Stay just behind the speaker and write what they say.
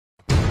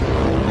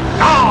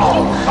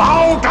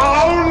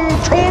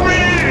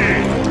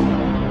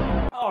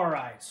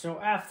So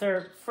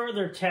after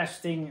further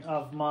testing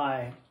of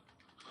my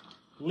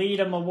lead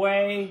them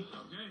away,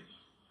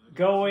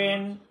 go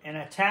in and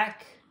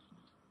attack,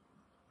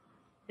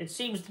 it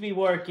seems to be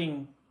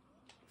working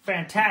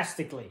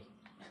fantastically.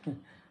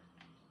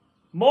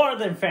 More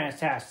than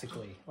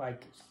fantastically.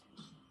 Like,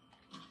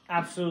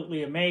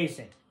 absolutely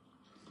amazing.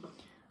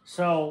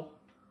 So,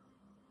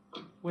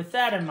 with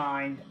that in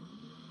mind,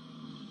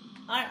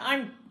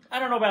 I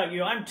don't know about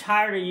you, I'm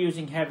tired of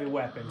using heavy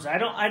weapons. I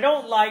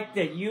don't like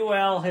that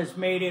UL has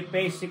made it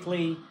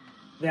basically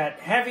that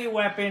heavy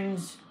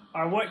weapons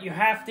are what you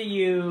have to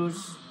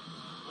use.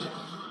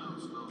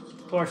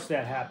 Of course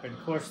that happened.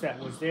 Of course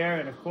that was there.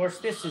 And of course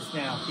this is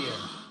now here.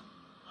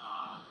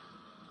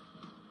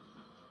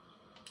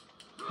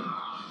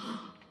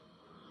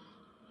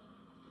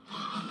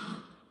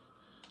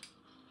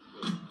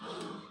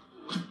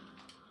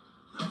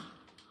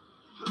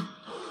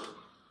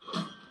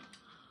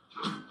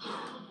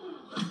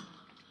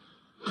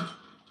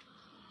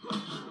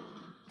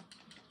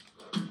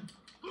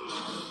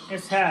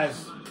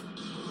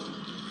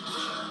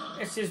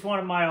 This is one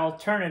of my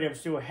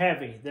alternatives to a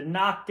heavy. The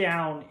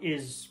knockdown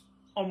is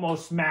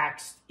almost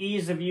maxed.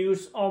 Ease of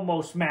use,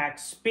 almost maxed.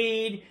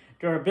 Speed,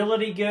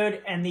 durability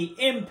good, and the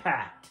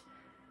impact.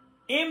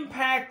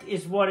 Impact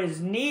is what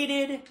is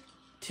needed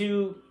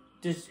to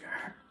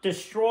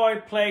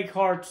destroy plague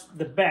hearts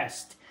the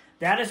best.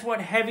 That is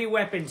what heavy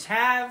weapons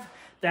have.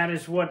 That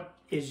is what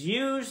is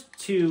used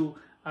to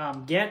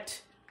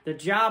get the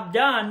job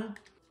done.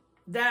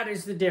 That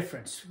is the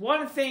difference.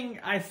 One thing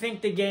I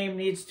think the game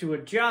needs to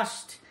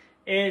adjust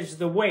is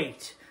the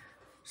weight.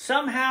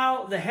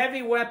 Somehow the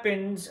heavy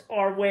weapons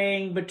are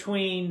weighing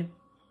between,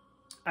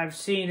 I've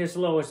seen as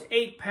low as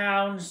 8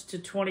 pounds to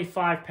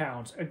 25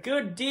 pounds. A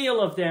good deal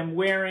of them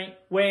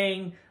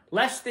weighing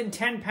less than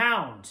 10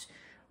 pounds.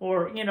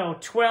 Or,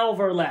 12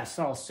 or less,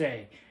 I'll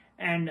say.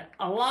 And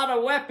a lot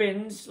of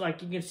weapons,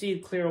 like you can see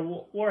the clear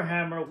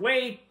Warhammer,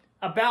 weigh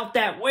about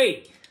that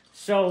weight.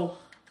 So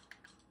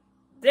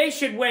they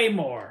should weigh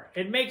more.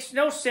 It makes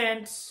no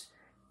sense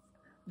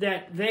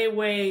that they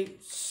weigh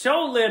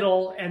so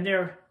little and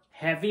they're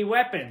heavy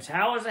weapons.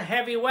 How is a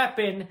heavy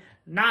weapon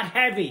not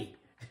heavy?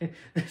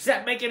 Does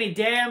that make any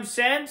damn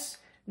sense?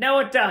 No,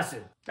 it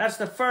doesn't. That's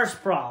the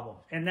first problem.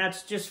 And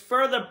that's just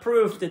further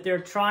proof that they're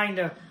trying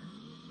to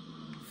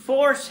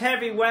force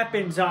heavy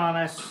weapons on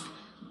us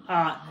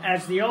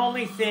as the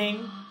only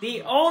thing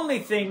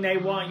they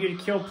want you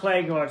to kill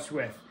plague hearts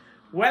with.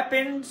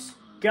 Weapons,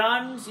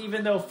 guns,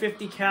 even though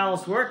 50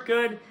 cals work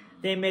good,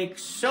 they make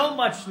so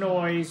much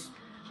noise.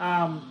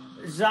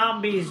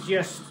 Zombies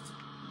just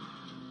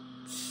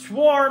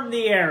swarm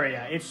the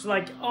area. It's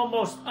like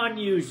almost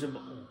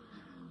unusable.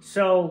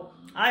 So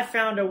I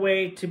found a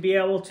way to be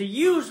able to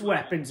use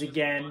weapons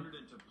again.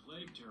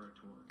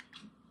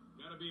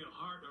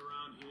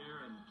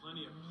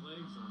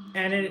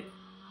 And it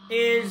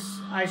is,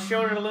 I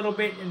showed it a little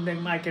bit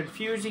in my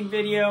confusing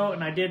video,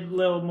 and I did a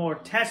little more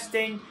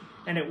testing,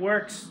 and it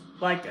works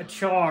like a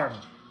charm.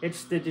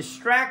 It's the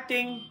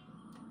distracting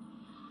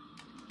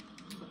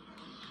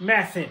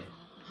method.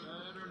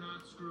 Better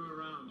not screw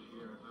around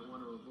here if I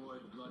want to avoid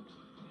blood.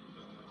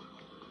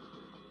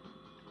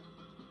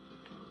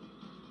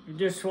 You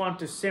just want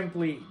to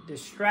simply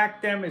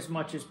distract them as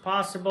much as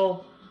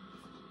possible.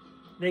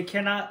 They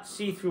cannot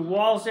see through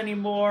walls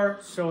anymore,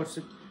 so it's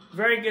a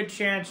very good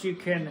chance you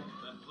can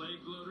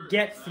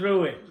get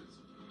through it.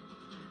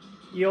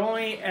 You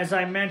only, as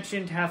I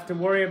mentioned, have to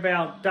worry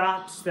about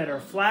dots that are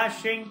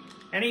flashing.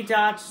 Any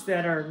dots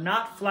that are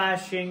not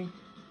flashing,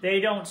 they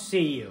don't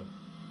see you.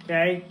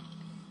 Okay?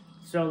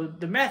 So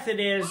the method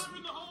is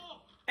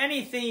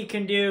anything you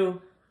can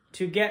do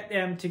to get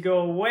them to go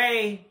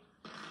away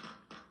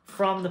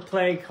from the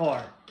plague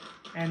heart.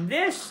 And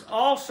this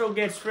also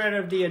gets rid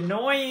of the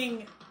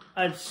annoying,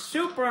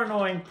 super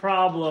annoying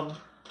problem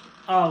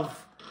of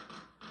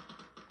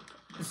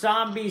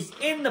zombies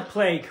in the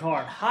plague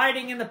heart,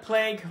 hiding in the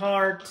plague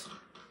heart,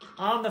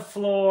 on the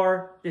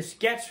floor. This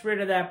gets rid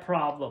of that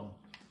problem.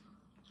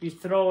 If you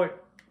throw it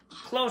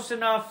close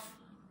enough,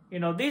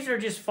 these are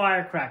just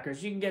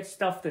firecrackers. You can get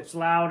stuff that's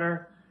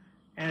louder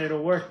and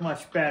it'll work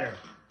much better.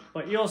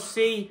 But you'll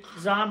see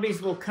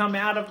zombies will come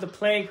out of the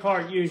plague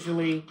heart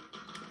usually.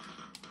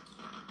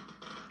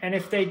 And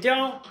if they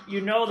don't,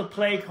 the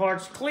plague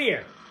heart's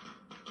clear.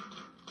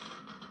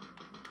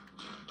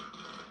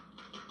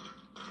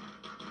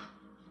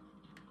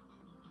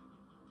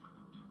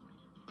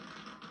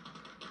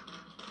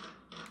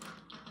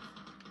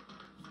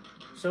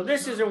 So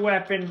this is a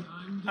weapon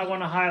I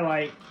want to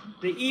highlight.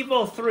 The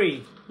Evo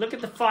 3. Look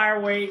at the fire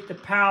weight, the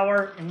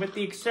power, and with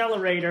the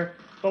accelerator.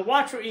 But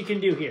watch what you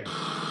can do here.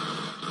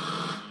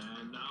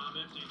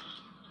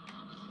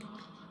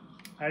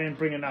 I didn't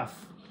bring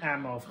enough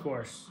ammo, of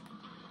course.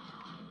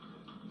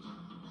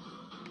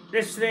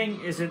 This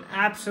thing is an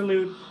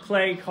absolute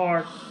plague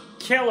heart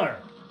killer.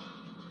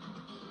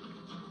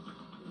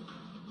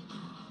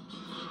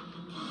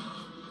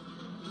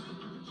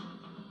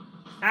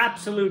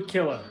 Absolute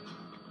killer.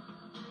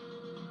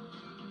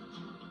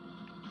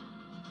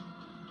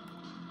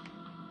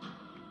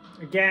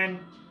 Again,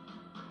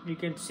 You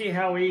can see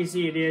how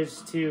easy it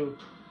is to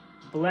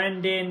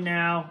blend in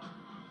now.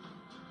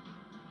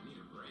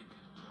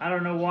 I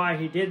don't know why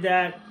he did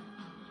that.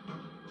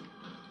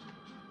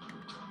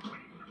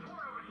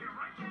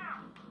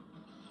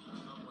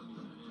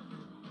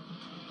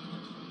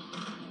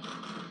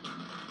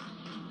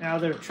 Now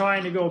they're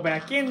trying to go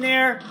back in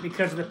there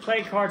because the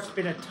play cart's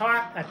been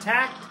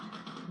attacked.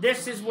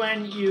 This is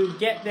when you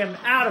get them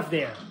out of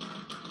there.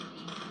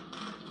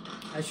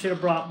 I should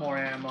have brought more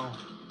ammo.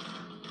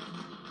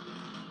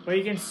 But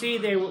you can see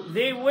they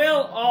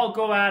will all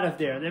go out of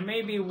there. There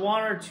may be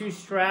one or two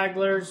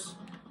stragglers,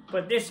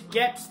 but this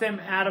gets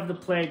them out of the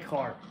play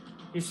cart.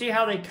 You see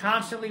how they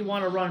constantly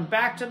want to run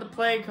back to the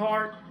play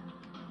cart?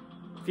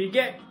 If you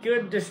get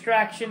good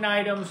distraction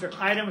items or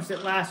items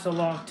that last a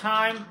long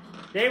time,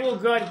 they will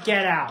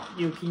get out.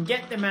 You can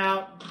get them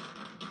out,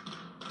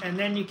 and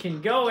then you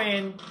can go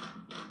in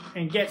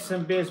and get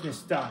some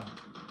business done.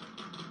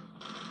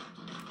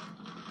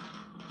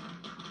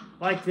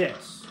 Like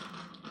this.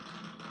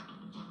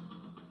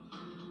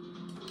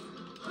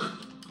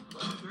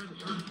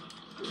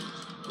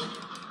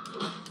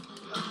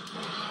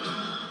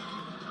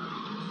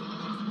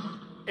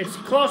 It's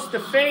close to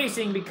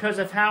phasing because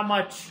of how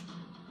much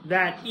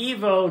that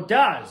Evo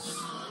does.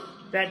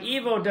 That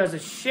Evo does a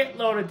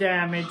shitload of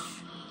damage.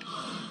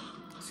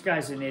 This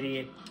guy's an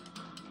idiot.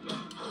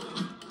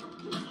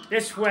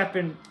 This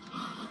weapon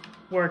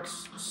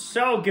works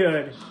so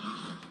good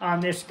on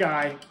this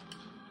guy.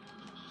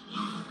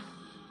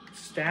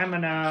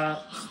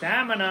 Stamina.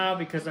 Stamina,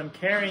 because I'm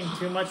carrying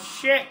too much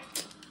shit.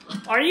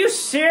 Are you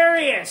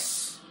serious?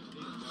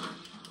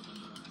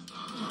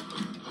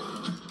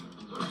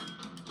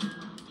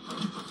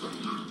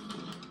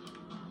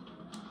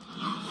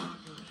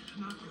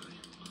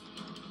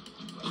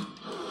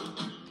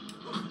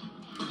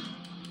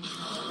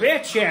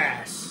 Bitch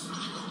ass.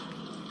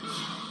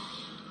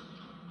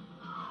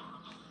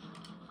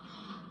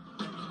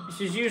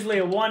 This is usually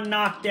a one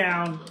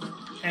knockdown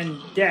and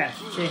death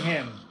to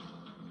him.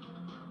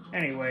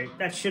 Anyway,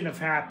 that shouldn't have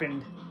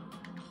happened.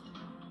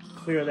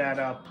 Clear that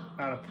up,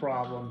 not a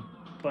problem.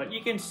 But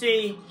you can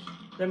see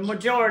the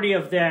majority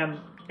of them,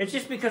 it's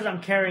just because I'm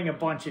carrying a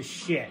bunch of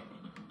shit.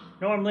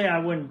 Normally I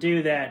wouldn't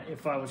do that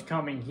if I was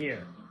coming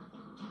here.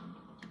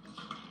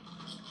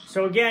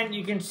 So again,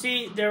 you can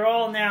see they're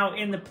all now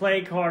in the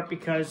play cart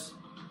because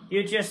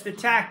you just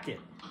attacked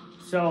it.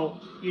 So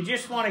you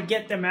just want to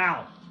get them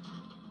out.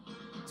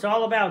 It's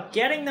all about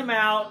getting them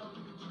out,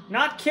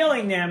 not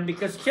killing them,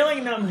 because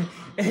killing them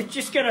is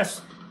just gonna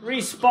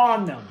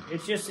respawn them.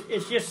 It's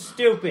just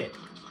stupid.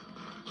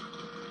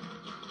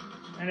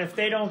 And if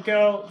they don't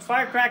go,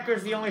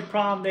 Firecracker's the only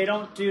problem. They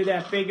don't do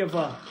that big of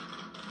a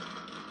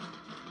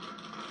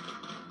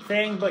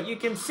thing, but you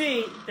can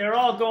see they're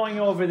all going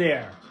over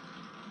there.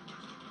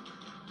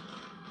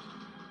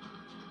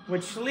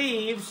 Which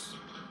leaves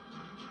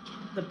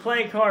the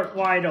play cart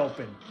wide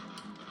open.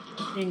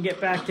 You can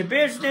get back to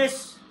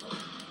business.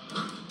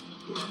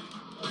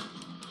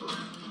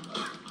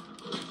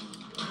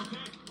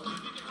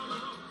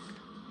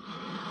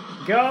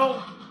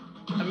 Go,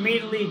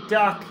 immediately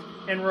duck,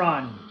 and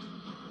run.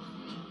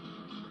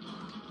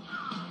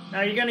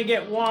 Now you're going to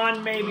get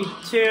one, maybe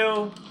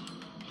two.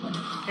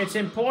 It's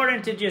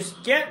important to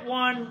just get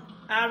one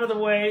out of the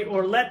way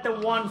or let the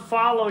one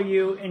follow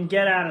you and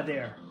get out of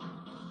there.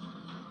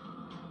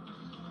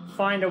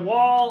 Find a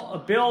wall, a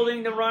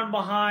building to run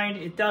behind,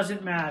 it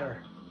doesn't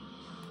matter.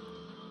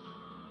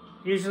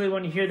 Usually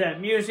when you hear that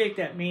music,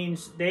 that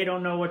means they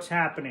don't know what's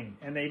happening,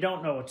 and they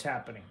don't know what's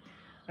happening.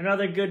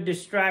 Another good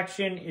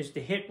distraction is to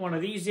hit one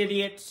of these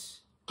idiots.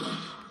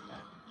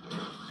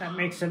 That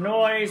makes a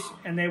noise,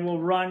 and they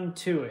will run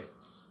to it.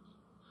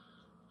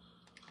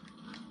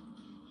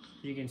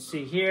 You can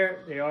see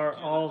here, they are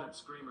all... That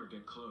screamer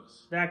get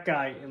close. That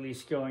guy at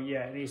least going,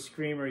 yeah, and he's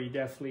Screamer, you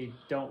definitely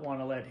don't want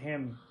to let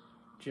him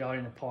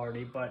join the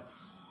party, but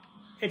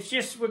it's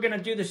just, we're going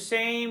to do the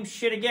same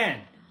shit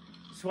again.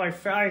 That's why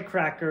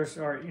firecrackers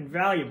are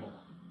invaluable.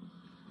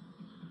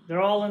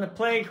 They're all in the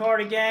play card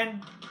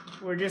again.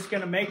 We're just going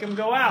to make them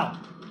go out.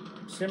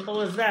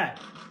 Simple as that.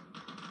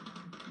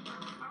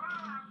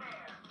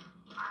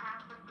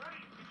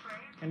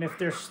 And if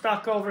they're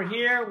stuck over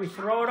here, we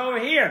throw it over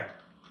here.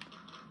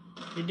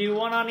 You do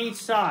one on each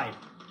side.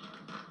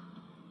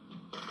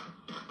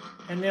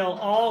 And they'll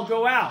all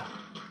go out.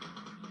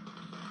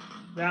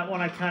 That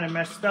one I kind of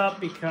messed up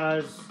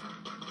because...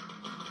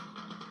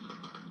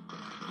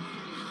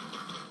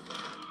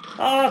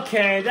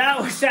 Okay, that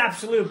was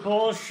absolute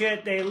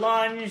bullshit. They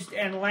lunged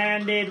and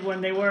landed when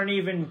they weren't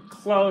even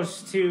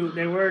close to...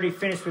 They were already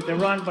finished with the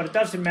run, but it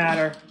doesn't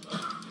matter.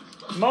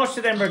 Most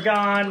of them are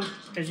gone.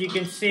 As you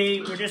can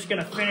see, we're just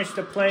going to finish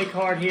the play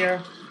card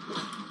here.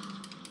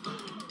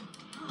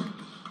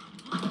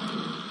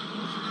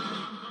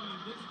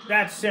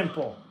 That's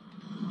simple.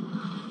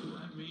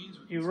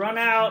 You run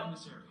out.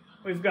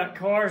 We've got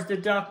cars to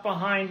duck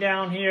behind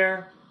down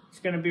here. It's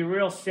going to be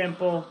real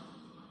simple.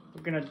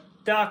 We're going to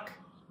duck,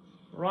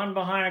 run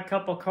behind a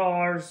couple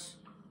cars,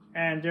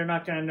 and they're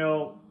not going to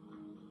know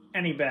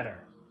any better.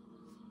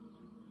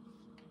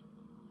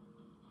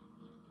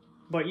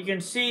 But you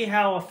can see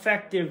how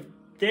effective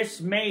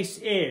this mace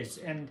is.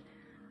 And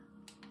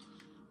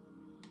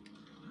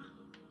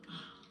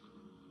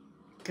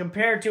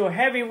compared to a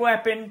heavy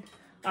weapon,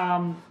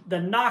 the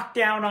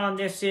knockdown on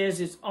this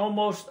is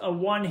almost a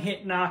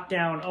one-hit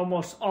knockdown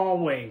almost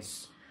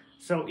always.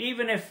 So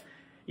even if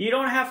you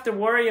don't have to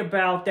worry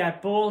about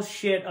that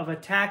bullshit of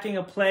attacking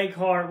a plague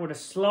heart with a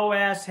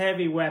slow-ass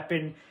heavy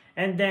weapon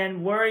and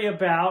then worry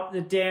about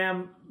the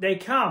damn they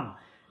come.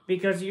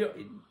 Because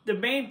the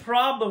main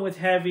problem with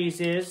heavies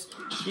is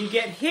you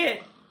get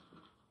hit.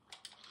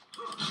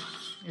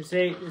 This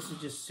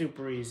is just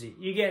super easy.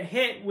 You get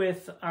hit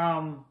with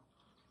a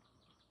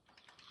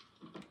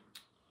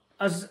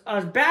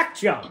back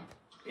jump.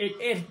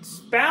 It's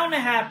bound to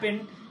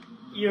happen.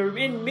 You're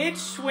in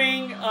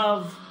mid-swing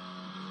of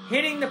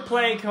hitting the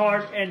plague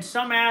heart and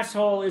some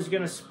asshole is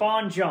going to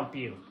spawn jump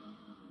you.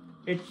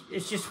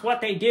 It's just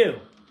what they do.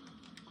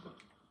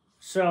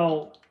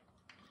 So,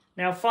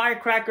 now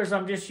firecrackers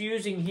I'm just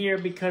using here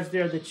because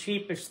they're the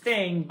cheapest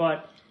thing,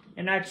 but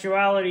in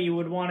actuality you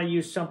would want to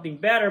use something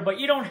better, but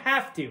you don't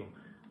have to.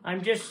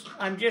 I'm just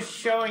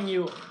showing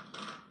you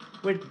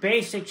with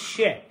basic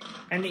shit.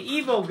 And the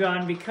Evo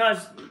gun,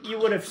 because you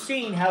would have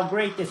seen how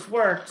great this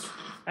works,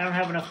 I don't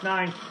have enough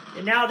 9.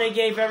 And now they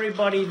gave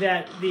everybody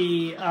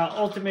the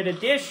Ultimate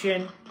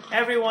Edition.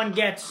 Everyone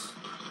gets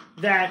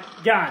that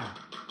gun.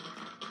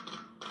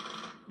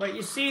 But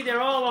you see,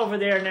 they're all over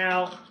there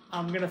now.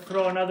 I'm going to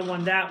throw another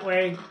one that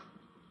way.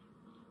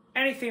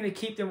 Anything to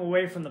keep them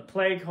away from the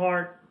plague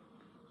heart.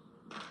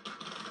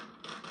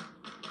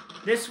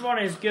 This one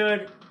is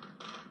good.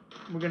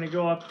 We're going to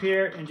go up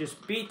here and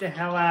just beat the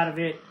hell out of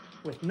it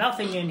with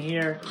nothing in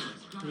here.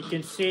 You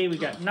can see we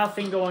got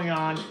nothing going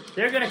on.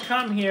 They're going to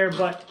come here,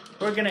 but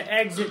we're going to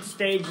exit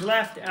stage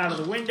left out of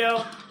the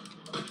window.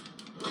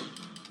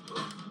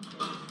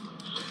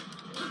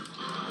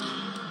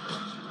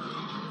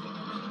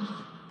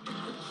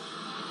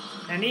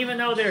 And even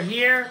though they're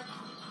here,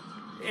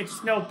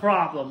 it's no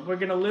problem. We're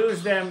going to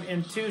lose them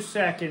in 2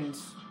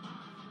 seconds.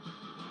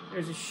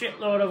 There's a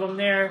shitload of them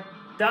there.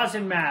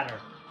 Doesn't matter.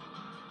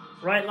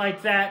 Right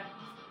like that.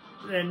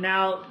 And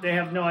now they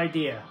have no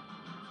idea.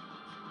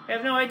 They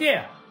have no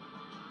idea.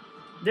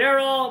 They're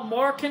all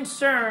more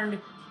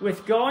concerned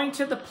with going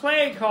to the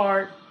plague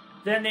heart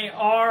than they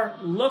are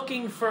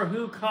looking for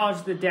who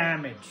caused the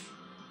damage.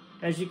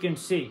 As you can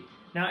see.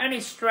 Now any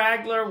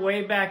straggler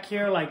way back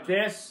here like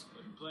this,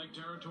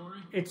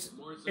 it's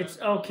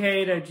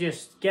okay to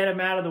just get them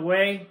out of the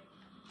way.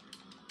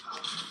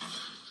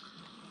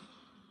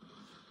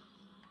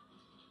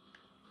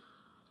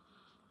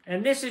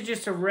 And this is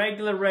just a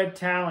regular red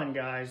Talon,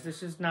 guys.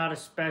 This is not a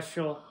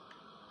special.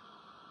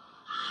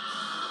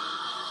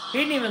 He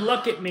didn't even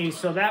look at me,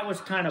 so that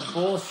was kind of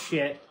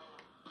bullshit.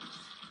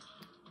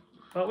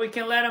 But we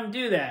can let him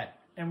do that,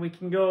 and we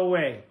can go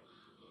away.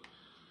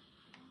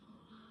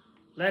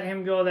 Let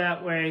him go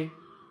that way,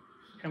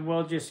 and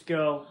we'll just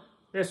go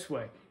this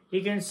way.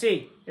 You can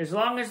see, as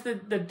long as the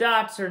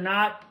dots are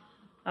not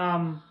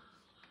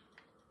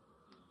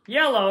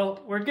yellow,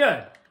 we're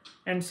good.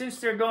 And since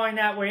they're going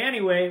that way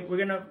anyway, we're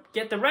going to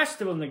get the rest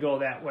of them to go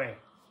that way.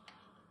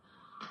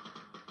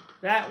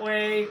 That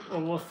way, or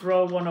we'll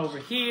throw one over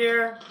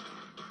here.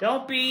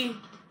 Don't be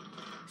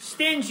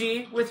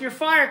stingy with your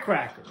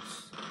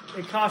firecrackers.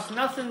 They cost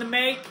nothing to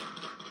make.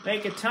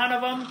 Make a ton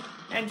of them,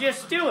 and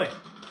just do it.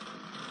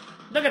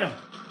 Look at them.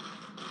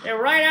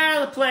 They're right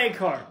out of the plague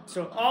heart.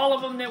 So all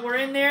of them that were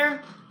in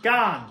there,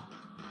 gone.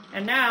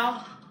 And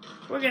now,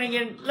 we're going to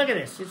get, look at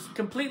this. It's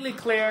completely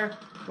clear.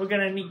 We're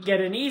going to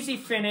get an easy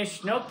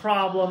finish, no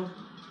problem.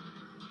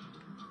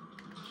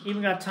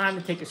 Even got time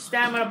to take a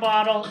stamina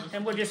bottle,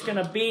 and we're just going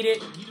to beat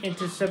it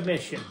into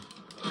submission.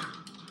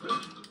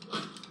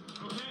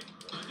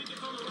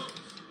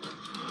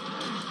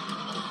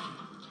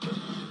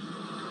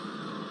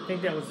 I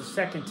think that was the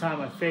second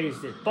time I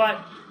phased it.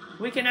 But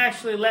we can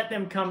actually let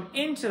them come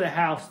into the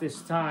house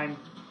this time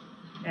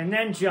and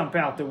then jump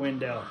out the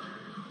window,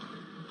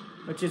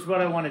 which is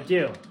what I want to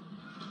do.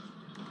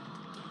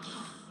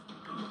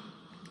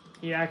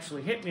 He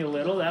actually hit me a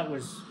little. That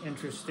was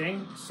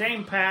interesting.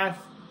 Same path.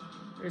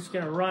 We're just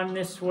going to run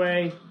this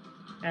way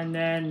and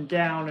then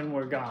down and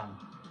we're gone.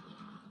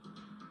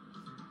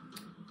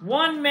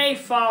 One may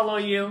follow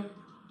you,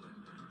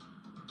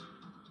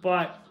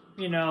 but,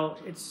 you know,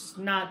 it's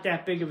not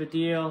that big of a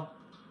deal.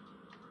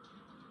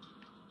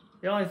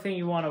 The only thing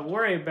you want to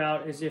worry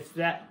about is if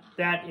that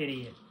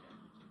idiot.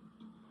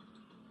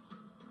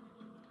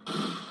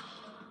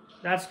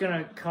 That's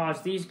going to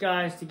cause these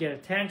guys to get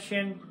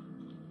attention.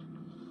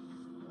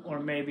 Or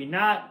maybe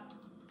not.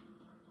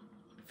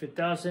 If it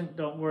doesn't,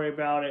 don't worry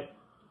about it.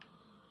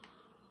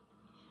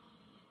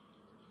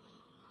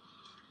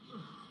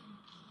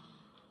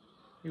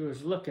 He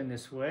was looking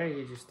this way,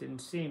 he just didn't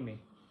see me.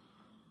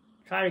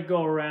 Try to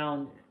go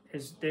around.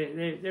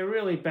 They're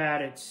really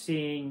bad at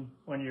seeing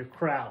when you're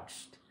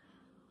crouched.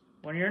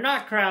 When you're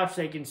not crouched,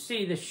 they can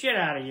see the shit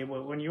out of you,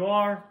 but when you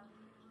are...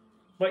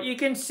 But you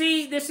can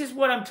see, this is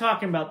what I'm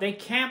talking about. They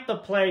camp the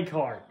plague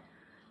heart.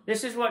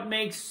 This is what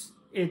makes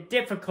it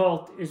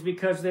difficult is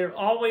because they're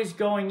always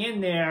going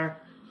in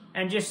there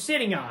and just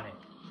sitting on it.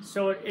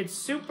 So it's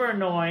super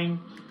annoying.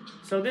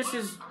 So this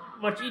is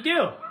what you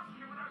do.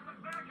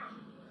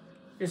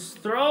 Just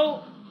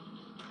throw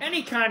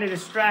any kind of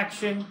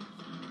distraction.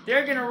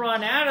 They're gonna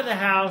run out of the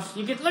house.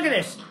 You can look at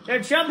this.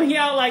 They're jumping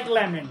out like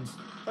lemons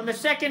from the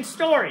second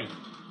story.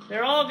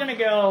 They're all gonna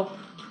go.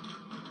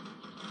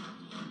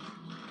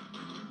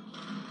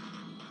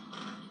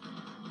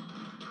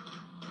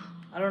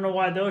 I don't know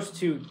why those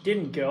two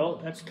didn't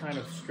go. That's kind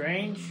of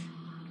strange.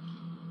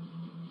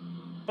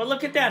 But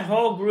look at that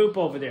whole group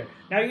over there.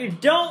 Now you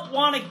don't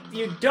want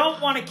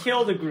to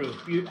kill the group.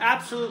 You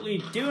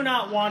absolutely do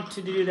not want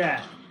to do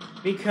that,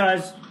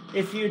 because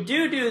if you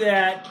do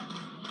that,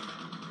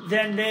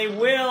 then they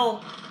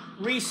will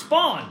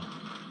respawn.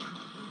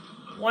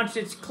 Once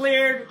it's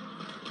cleared,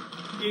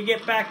 you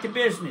get back to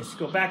business.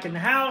 Go back in the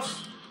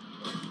house.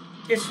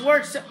 This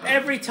works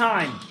every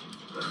time.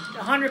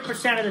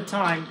 100% of the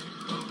time.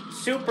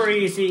 Super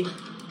easy.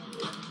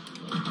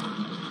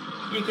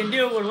 You can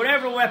do it with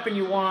whatever weapon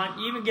you want.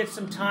 You even get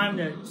some time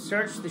to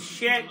search the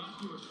shit.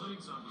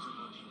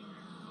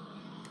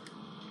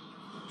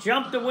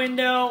 Jump the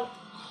window.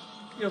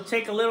 You'll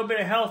take a little bit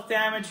of health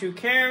damage. Who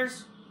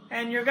cares?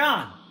 And you're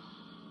gone.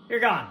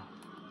 You're gone.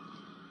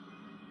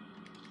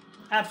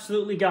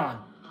 Absolutely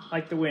gone.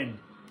 Like the wind.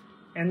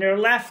 And they're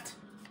left.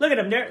 Look at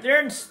them.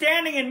 They're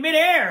standing in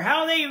midair.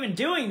 How are they even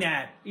doing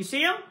that? You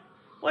see them?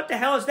 What the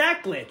hell is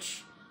that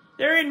glitch?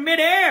 They're in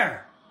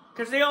midair.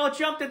 Because they all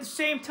jumped at the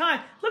same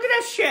time. Look at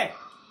that shit.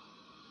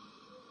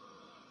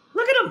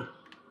 Look at them.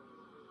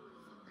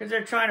 Because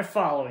they're trying to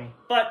follow me.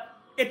 But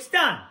it's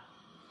done.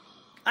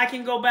 I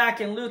can go back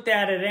and loot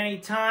that at any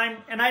time.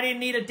 And I didn't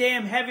need a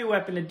damn heavy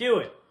weapon to do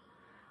it.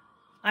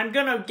 I'm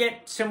going to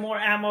get some more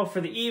ammo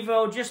for the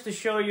Evo just to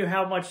show you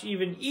how much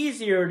even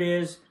easier it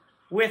is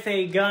with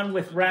a gun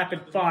with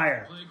rapid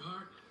fire.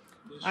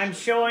 I'm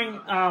showing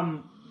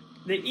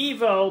the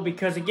Evo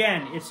because,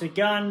 again, it's a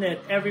gun that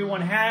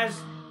everyone has.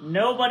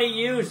 Nobody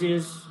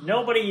uses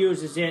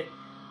it.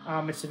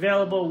 It's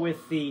available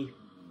with the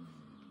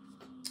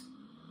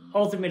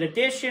Ultimate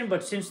Edition,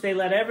 but since they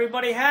let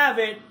everybody have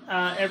it,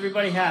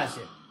 everybody has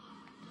it.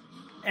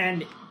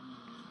 And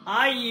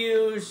I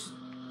use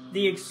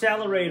the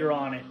accelerator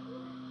on it,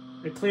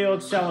 the Clio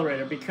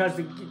accelerator, because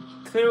the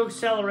Clio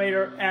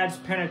accelerator adds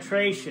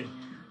penetration.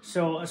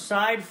 So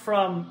aside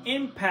from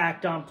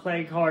impact on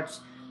Plague Hearts,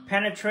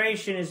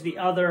 penetration is the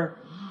other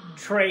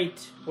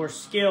trait or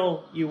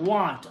skill you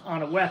want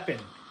on a weapon.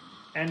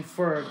 And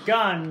for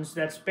guns,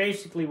 that's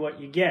basically what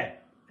you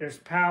get. There's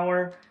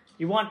power.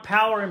 You want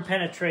power and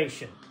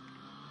penetration.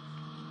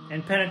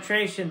 And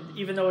penetration,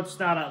 even though it's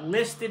not a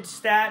listed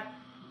stat,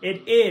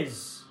 it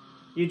is.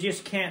 You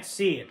just can't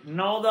see it. And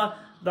all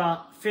the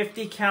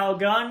 50 cal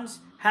guns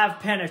have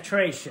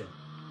penetration.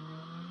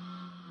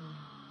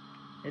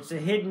 It's a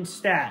hidden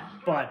stat,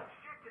 but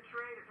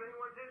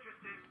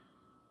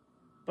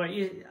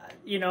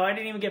you know, I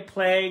didn't even get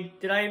plague.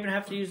 Did I even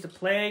have to use the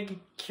plague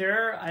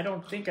cure? I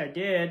don't think I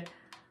did.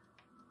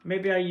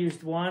 Maybe I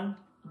used one.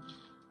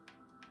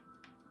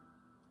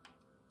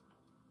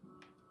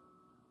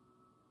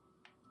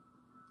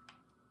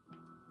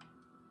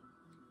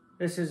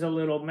 This is a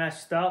little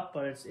messed up,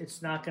 but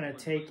it's not going to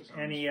take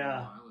any.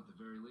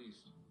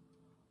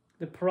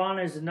 The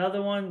Piranha is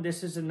another one.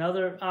 This is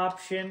another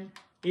option.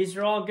 These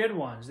are all good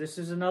ones. This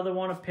is another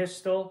one, a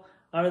pistol,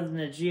 other than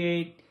the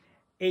G8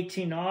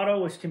 18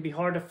 Auto, which can be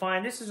hard to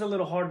find. This is a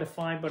little hard to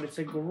find, but it's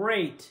a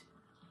great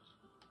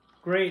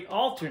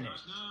alternate.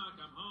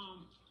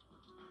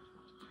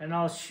 And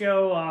I'll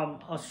show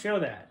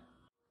that.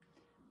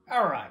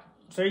 All right.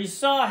 So you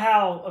saw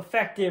how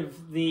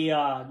effective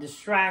the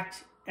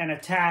distract and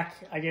attack,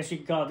 I guess you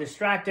could call it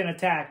distract and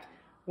attack,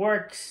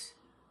 works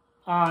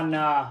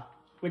on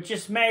with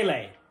just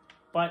melee.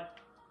 But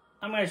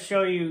I'm going to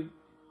show you.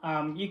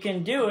 You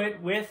can do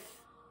it with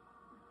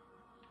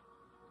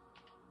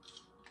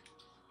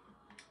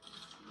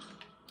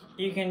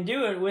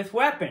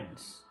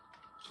weapons.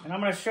 And I'm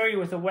going to show you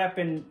with a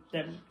weapon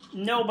that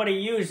nobody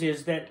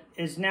uses that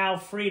is now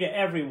free to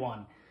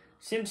everyone.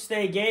 Since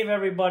they gave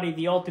everybody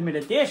the Ultimate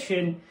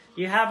Edition,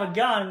 you have a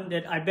gun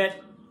that I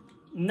bet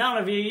none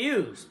of you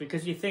use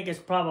because you think it's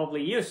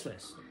probably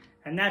useless.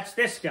 And that's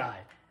this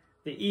guy,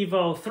 the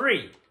Evo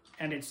 3.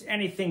 And it's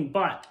anything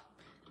but.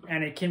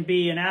 And it can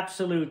be an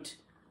absolute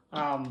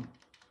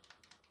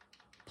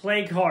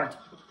Plague Heart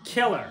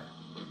killer.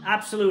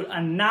 Absolute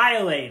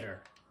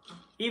annihilator.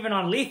 Even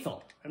on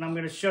lethal. And I'm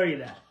going to show you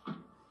that.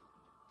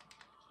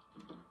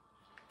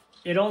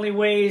 It only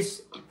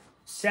weighs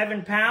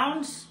 7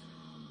 pounds.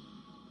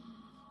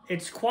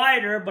 It's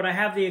quieter, but I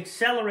have the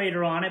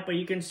accelerator on it. But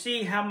you can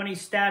see how many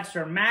stats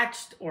are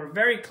maxed or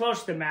very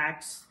close to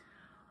max.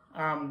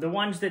 The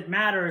ones that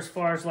matter as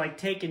far as like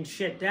taking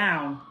shit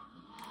down.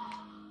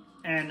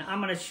 And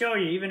I'm going to show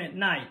you, even at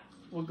night.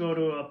 We'll go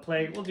to a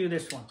plague. We'll do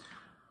this one.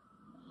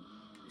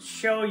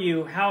 Show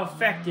you how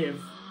effective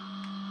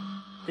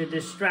the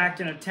distract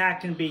and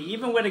attack can be,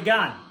 even with a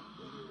gun.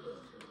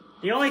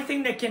 The only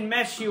thing that can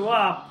mess you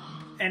up,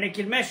 and it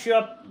can mess you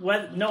up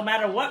no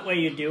matter what way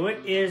you do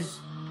it, is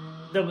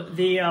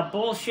the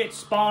bullshit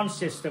spawn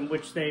system,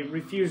 which they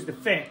refuse to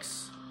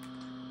fix.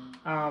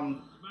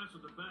 And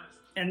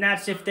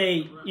that's if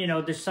they, you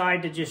know,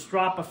 decide to just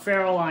drop a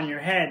feral on your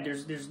head.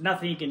 There's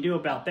nothing you can do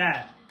about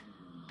that.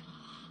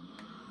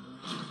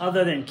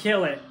 Other than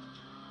kill it.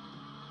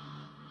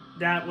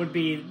 That would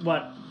be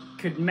what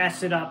could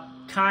mess it up,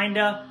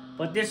 kinda.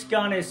 But this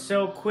gun is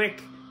so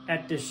quick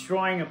at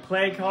destroying a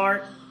plague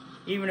heart.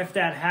 Even if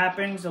that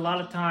happens, a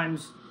lot of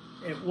times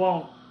it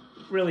won't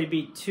really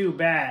be too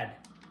bad.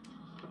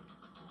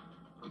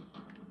 If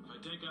I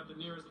take out the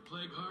nearest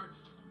plague heart,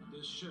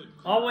 this should.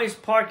 Always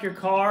park your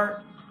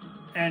car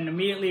and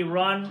immediately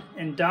run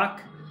and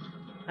duck.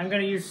 I'm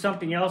going to use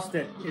something else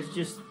that is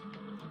just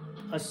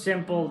a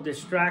simple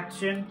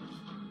distraction.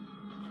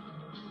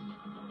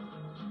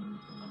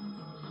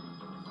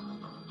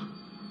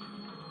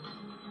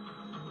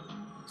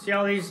 See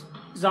all these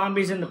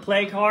zombies in the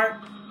plague heart?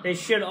 They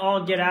should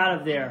all get out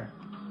of there.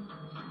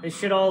 They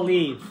should all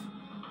leave.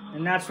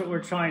 And that's what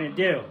we're trying to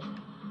do.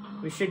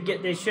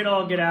 They should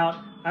all get out.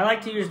 I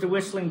like to use the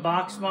whistling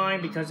box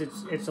mine because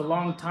it's a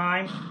long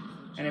time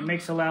and it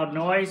makes a loud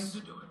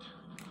noise.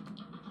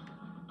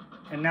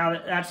 And now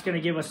that's going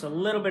to give us a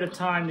little bit of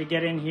time to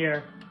get in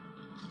here.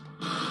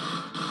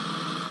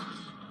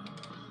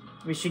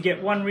 We should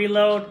get 1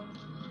 reload,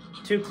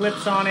 2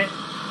 clips on it,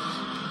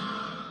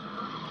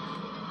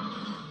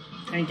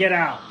 and get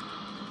out.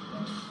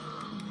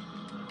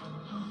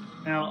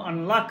 Now,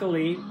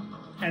 unluckily,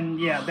 and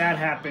yeah, that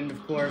happened,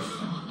 of course.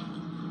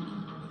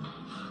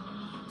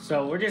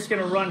 So we're just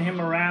going to run him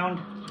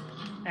around.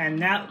 And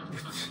now,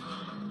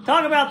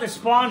 talk about the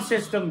spawn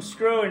system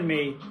screwing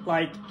me.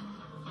 Like,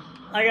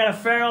 I got a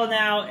feral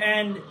now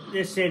and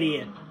this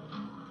idiot.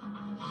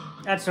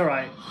 That's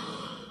alright.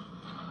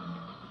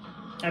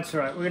 That's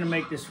alright. We're going to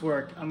make this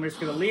work. I'm just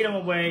going to lead him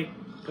away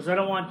because I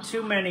don't want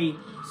too many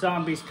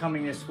zombies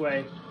coming this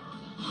way.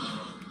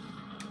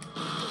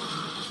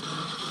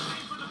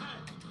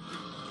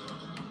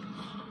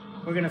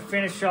 We're going to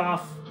finish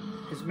off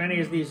as many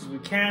of these as we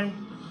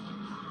can.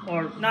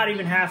 Or not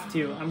even have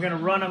to. I'm going to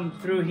run them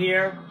through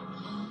here.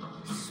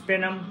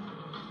 Spin them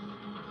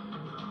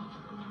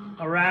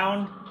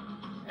around.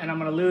 And I'm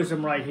going to lose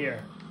them right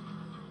here.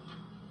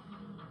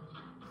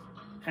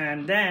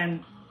 And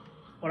then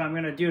what I'm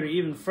going to do to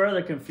even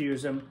further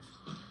confuse them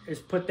is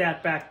put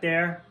that back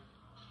there.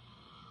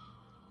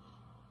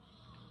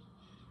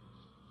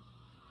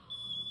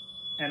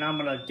 And I'm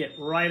going to get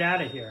right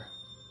out of here.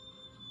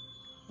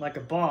 Like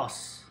a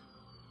boss.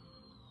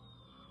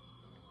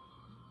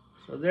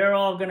 So they're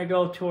all going to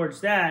go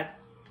towards that.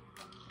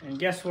 And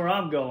guess where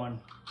I'm going?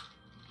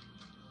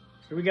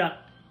 So we got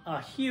a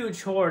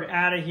huge horde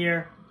out of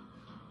here.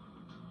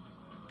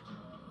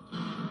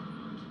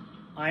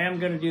 I am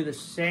going to do the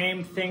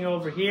same thing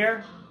over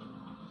here.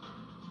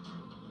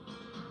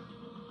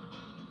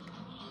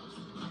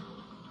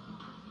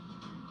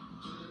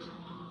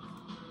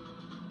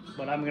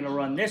 But I'm going to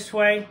run this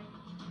way.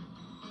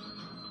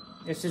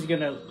 This is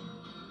going to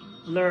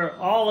lure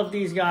all of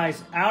these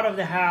guys out of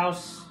the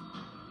house.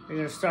 They're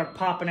going to start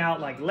popping out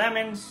like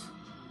lemons.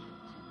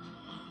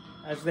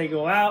 As they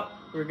go out,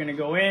 we're going to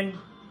go in. If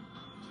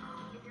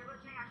you're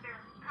listening out there,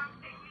 come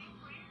take me,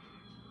 please.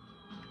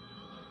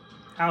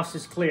 House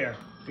is clear.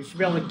 We should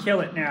be able to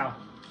kill it now.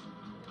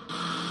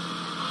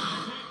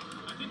 I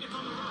think it's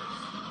on the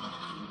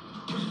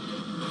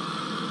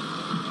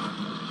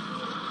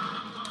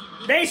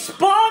rise. They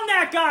spawned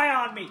that guy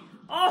on me!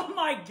 Oh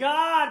my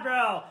god,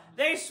 bro!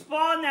 They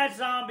spawned that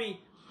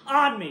zombie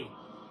on me!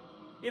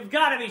 You've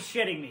got to be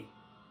shitting me.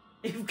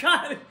 You've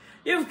got to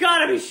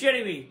be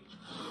shitting me.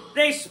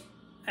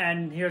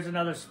 And here's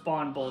another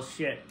spawn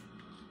bullshit.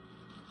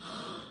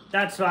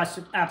 That's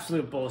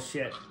absolute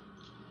bullshit.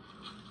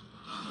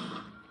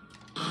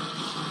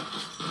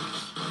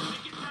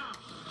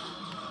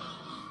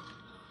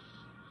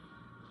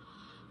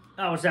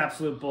 That was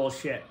absolute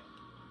bullshit.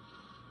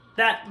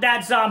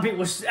 That zombie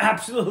was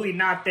absolutely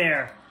not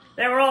there.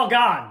 They were all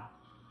gone.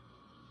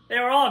 They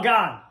were all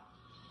gone.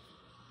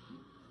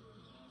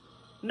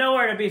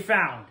 Nowhere to be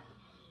found.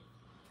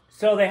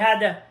 So they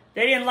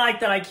didn't like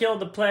that I killed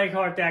the plague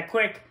heart that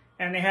quick,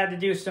 and they had to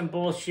do some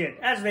bullshit,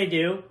 as they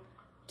do,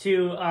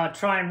 to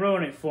try and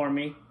ruin it for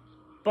me.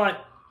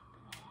 But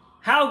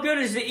how good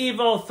is the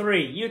Evo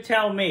 3? You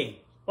tell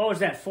me. What was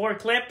that, 4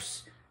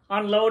 clips?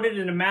 Unloaded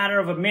in a matter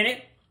of a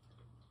minute?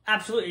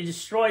 Absolutely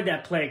destroyed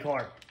that plague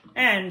heart.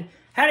 And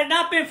had it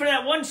not been for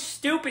that one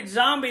stupid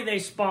zombie they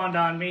spawned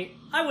on me,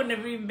 I wouldn't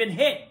have even been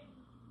hit.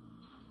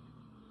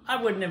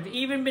 I wouldn't have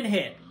even been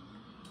hit.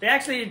 They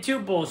actually did 2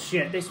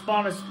 bullshit. They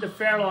spawned the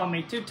feral on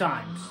me 2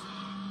 times.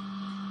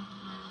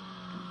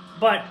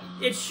 But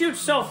it shoots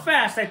so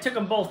fast, I took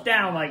them both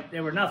down like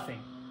they were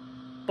nothing.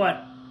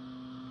 But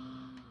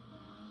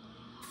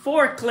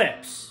 4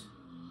 clips.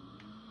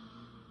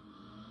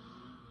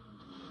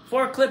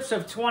 4 clips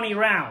of 20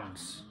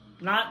 rounds.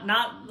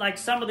 Not like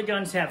some of the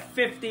guns have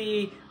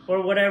 50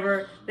 or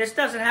whatever. This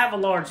doesn't have a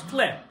large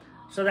clip.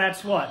 So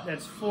that's what?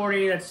 That's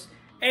 40.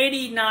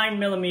 89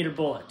 millimeter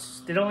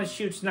bullets. It only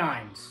shoots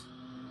 9s.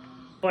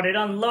 But it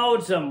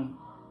unloads them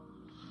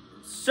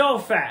so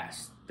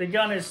fast. The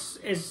gun is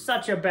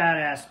such a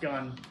badass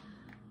gun.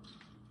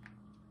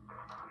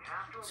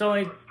 It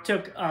only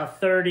took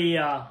 30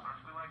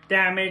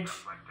 damage.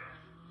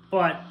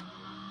 But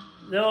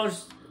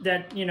those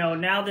that, you know,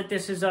 now that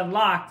this is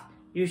unlocked,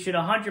 you should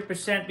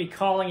 100% be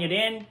calling it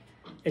in.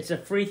 It's a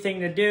free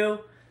thing to do.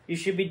 You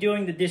should be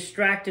doing the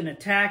distract and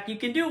attack. You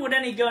can do it with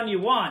any gun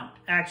you want,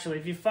 actually.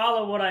 If you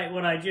follow what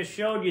I just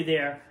showed you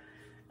there,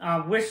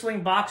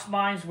 whistling box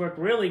mines work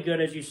really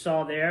good, as you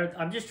saw there.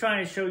 I'm just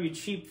trying to show you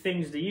cheap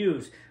things to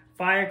use.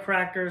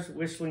 Firecrackers,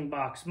 whistling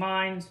box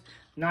mines,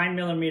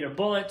 9mm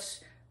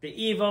bullets. The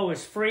Evo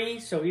is free,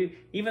 so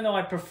even though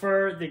I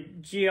prefer the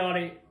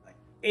G-Auto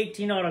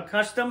 18 Auto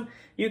Custom,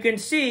 you can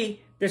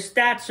see the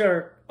stats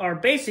are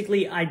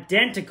basically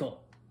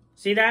identical.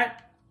 See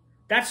that?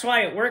 That's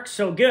why it works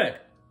so good.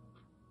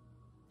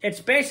 It's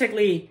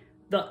basically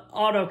the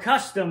Auto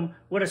Custom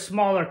with a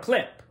smaller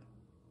clip.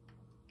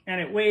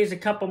 And it weighs a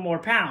couple more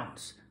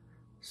pounds.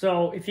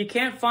 So if you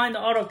can't find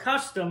the Auto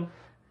Custom,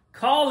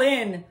 call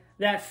in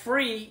that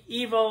free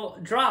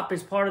Evo drop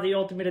as part of the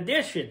Ultimate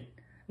Edition,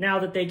 now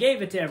that they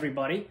gave it to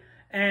everybody,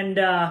 and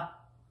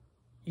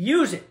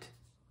use it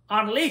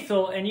on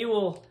lethal, and you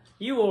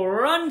will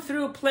run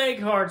through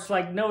Plague Hearts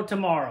like no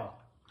tomorrow.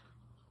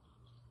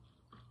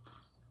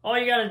 All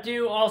you got to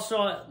do,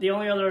 also, the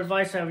only other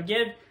advice I would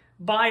give,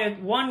 buy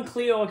one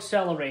Clio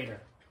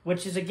accelerator,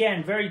 which is,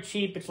 again, very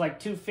cheap. It's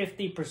like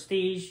 $250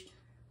 Prestige.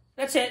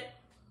 That's it.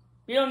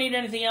 You don't need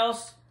anything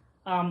else.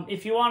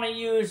 If you want to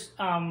use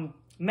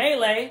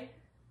melee,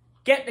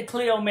 get the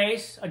Clio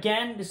Mace.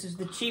 Again, this is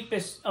the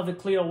cheapest of the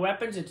Clio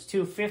weapons. It's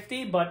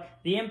 $250, but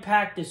the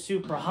impact is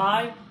super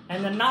high.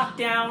 And the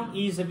knockdown,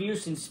 ease of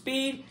use, and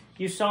speed.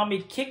 You saw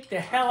me kick the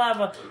hell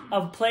out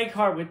of Plague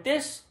Heart with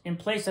this in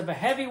place of a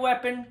heavy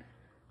weapon.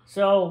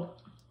 So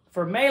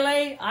for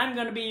melee, I'm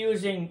going to be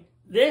using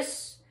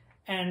this.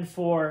 And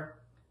for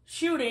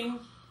shooting,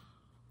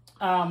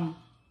 if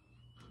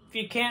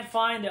you can't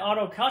find the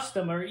Auto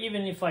Custom, or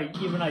even if I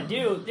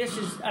do, this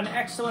is an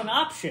excellent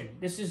option.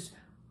 This is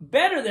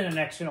better than an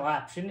excellent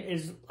option.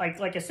 Is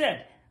like I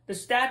said, the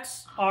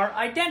stats are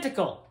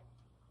identical.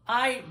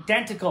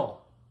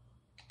 Identical.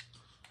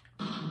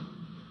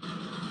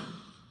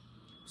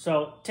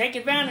 So take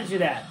advantage of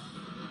that.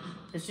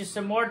 It's just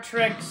some more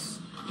tricks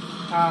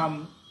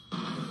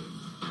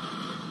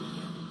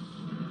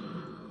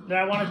that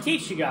I want to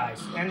teach you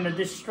guys. And the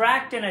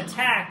distract and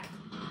attack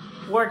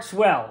works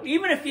well.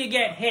 Even if you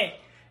get hit,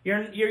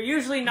 you're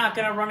usually not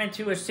going to run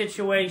into a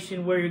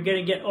situation where you're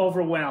going to get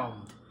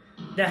overwhelmed.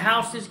 The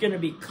house is going to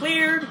be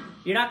cleared.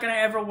 You're not going to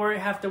ever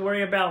have to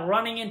worry about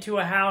running into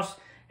a house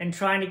and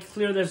trying to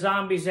clear the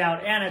zombies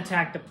out and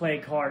attack the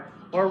Plague Heart.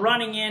 Or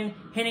running in,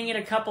 hitting it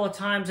a couple of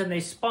times and they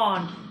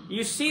spawn.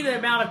 You see the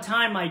amount of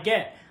time I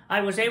get.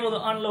 I was able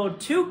to unload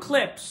 2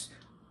 clips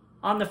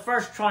on the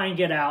first try and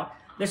get out.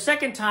 The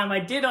second time I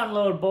did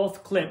unload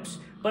both clips,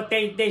 but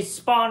they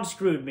spawn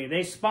screwed me.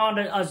 They spawned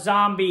a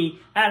zombie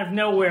out of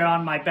nowhere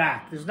on my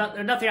back. There's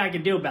nothing I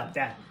can do about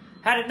that.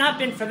 Had it not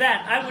been for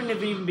that, I wouldn't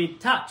have even been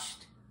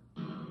touched.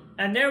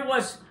 And there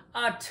was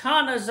a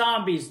ton of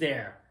zombies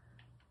there.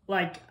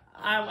 Like,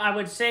 I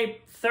would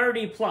say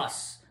 30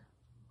 plus.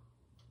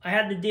 I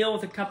had to deal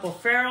with a couple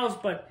of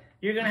ferals, but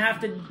you're going to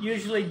have to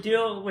usually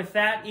deal with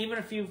that even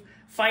if you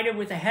fight it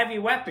with a heavy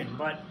weapon.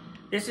 But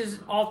this is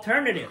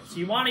alternatives.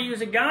 You want to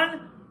use a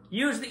gun?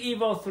 Use the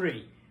Evo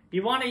 3.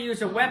 You want to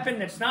use a weapon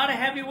that's not a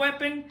heavy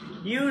weapon?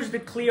 Use the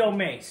Clio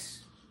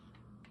Mace.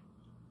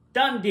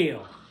 Done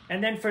deal.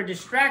 And then for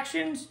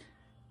distractions,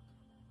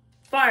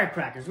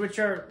 firecrackers, which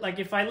are, like,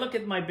 if I look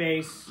at my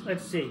base,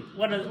 let's see,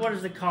 what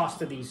is the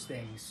cost of these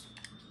things?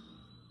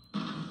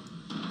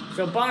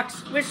 So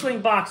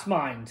whistling box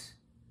mines,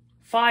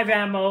 5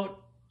 ammo,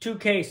 2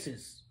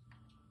 cases.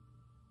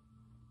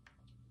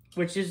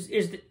 Which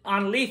is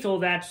on lethal,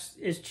 that's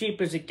as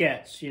cheap as it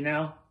gets, you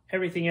know?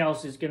 Everything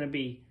else is going to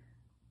be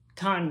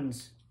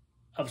tons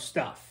of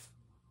stuff.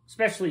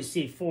 Especially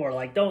C4.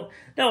 Like, don't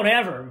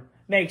ever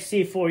make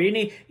C4.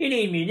 You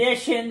need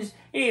munitions,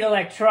 you need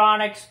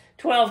electronics,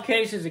 12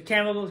 cases of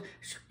chemicals,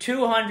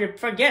 200,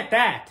 forget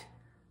that.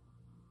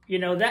 You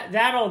know,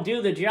 that'll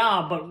do the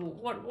job, but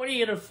what are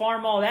you going to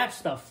farm all that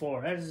stuff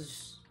for? That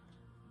is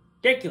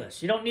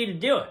ridiculous. You don't need to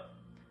do it.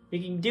 You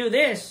can do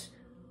this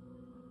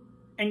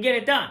and get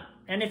it done.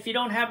 And if you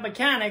don't have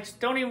mechanics,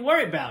 don't even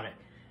worry about it.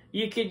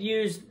 You could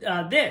use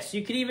this.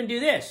 You could even do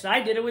this. I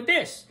did it with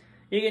this.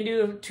 You can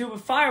do a tube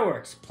of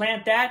fireworks,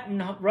 plant that,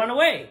 and run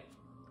away.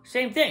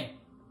 Same thing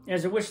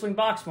as a whistling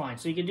box mine.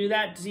 So you can do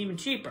that. It's even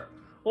cheaper.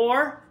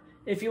 Or,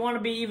 if you want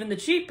to be even the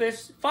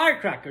cheapest,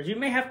 firecrackers. You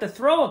may have to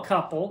throw a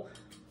couple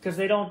because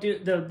they don't do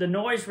the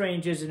noise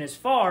range isn't as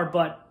far,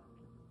 but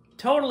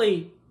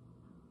totally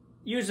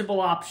usable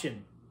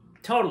option.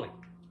 Totally.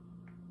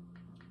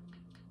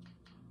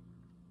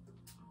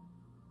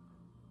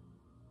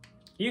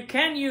 You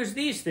can use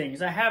these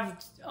things. I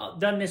have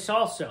done this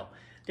also.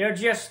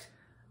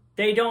 They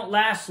they don't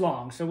last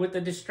long. So with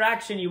the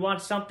distraction, you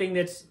want something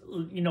that's,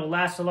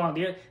 lasts a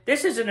long.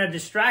 This isn't a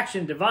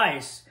distraction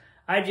device.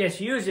 I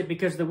just use it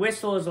because the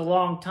whistle is a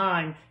long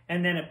time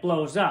and then it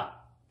blows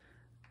up.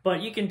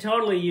 But you can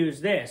totally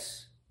use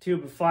this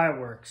tube of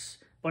fireworks,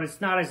 but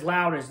it's not as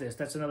loud as this.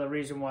 That's another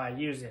reason why I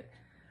use it.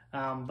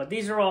 But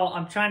these are all,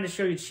 I'm trying to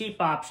show you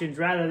cheap options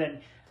rather than,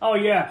 oh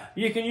yeah,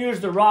 you can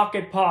use the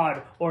rocket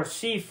pod or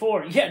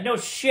C4. Yeah, no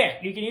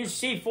shit. You can use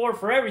C4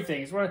 for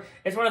everything. It's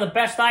one of the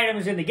best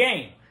items in the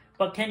game.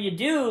 But can you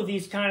do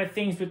these kind of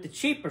things with the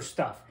cheaper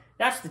stuff?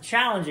 That's the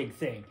challenging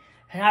thing.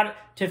 How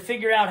to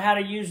figure out how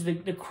to use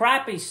the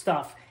crappy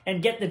stuff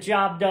and get the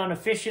job done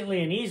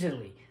efficiently and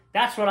easily.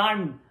 That's what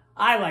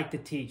I like to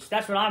teach.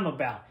 That's what I'm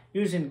about.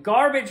 Using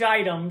garbage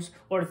items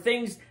or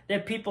things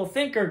that people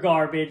think are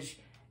garbage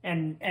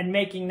and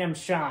making them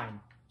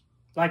shine.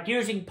 Like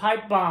using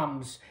pipe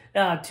bombs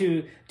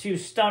to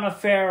stun a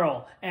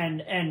feral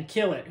and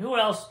kill it. Who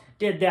else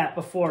did that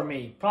before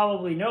me?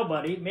 Probably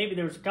nobody. Maybe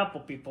there was a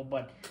couple people,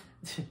 but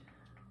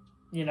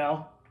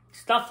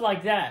stuff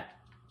like that.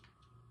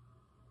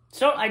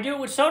 So I do it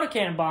with soda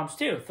can bombs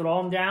too.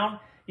 Throw them down.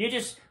 You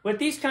just, with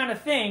these kind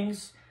of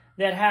things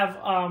that have,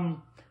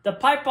 the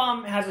pipe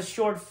bomb has a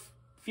short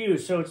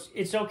fuse, so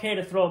it's okay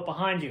to throw it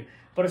behind you.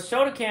 But a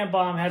soda can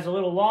bomb has a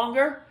little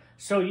longer,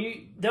 so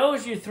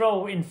those you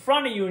throw in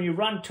front of you and you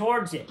run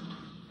towards it.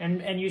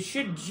 And you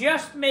should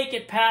just make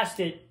it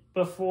past it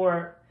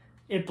before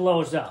it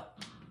blows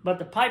up. But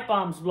the pipe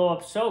bombs blow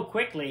up so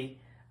quickly,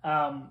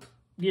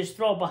 you just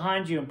throw it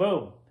behind you and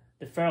boom,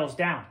 the feral's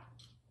down.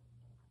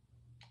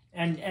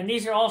 And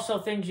these are also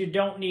things you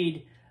don't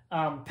need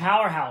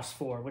powerhouse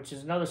for, which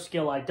is another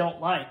skill I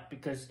don't like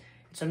because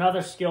it's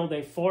another skill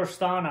they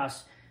forced on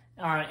us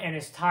and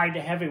it's tied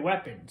to heavy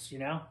weapons,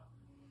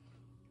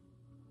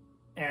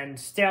 And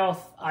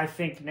stealth, I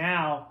think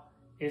now,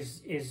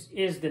 is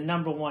the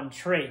 #1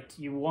 trait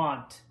you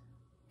want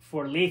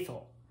for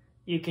lethal.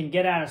 You can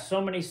get out of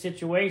so many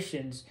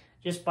situations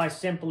just by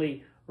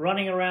simply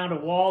running around a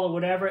wall or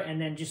whatever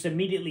and then just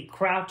immediately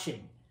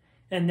crouching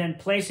and then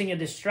placing a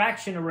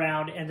distraction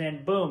around and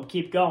then boom,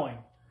 keep going.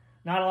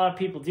 Not a lot of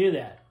people do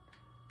that.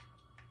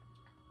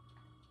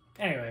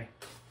 Anyway,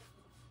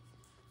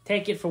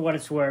 take it for what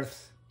it's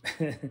worth.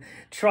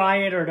 Try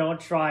it or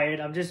don't try it.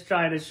 I'm just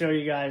trying to show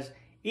you guys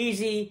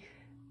easy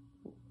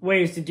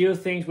ways to do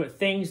things with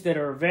things that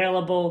are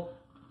available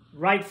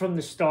right from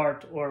the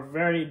start or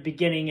very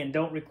beginning and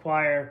don't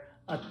require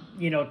a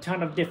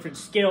ton of different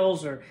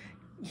skills or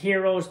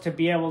heroes to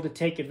be able to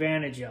take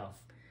advantage of.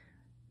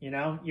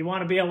 You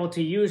want to be able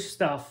to use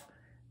stuff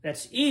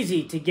that's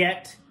easy to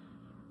get,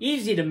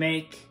 easy to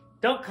make,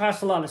 don't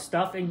cost a lot of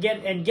stuff, and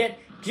get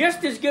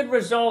just as good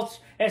results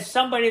as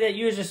somebody that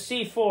uses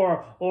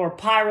C4 or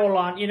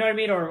Pyrolon, you know what I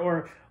mean,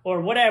 or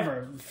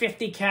whatever,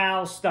 50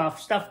 cal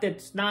stuff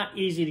that's not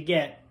easy to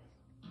get.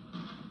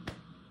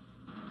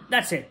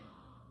 That's it.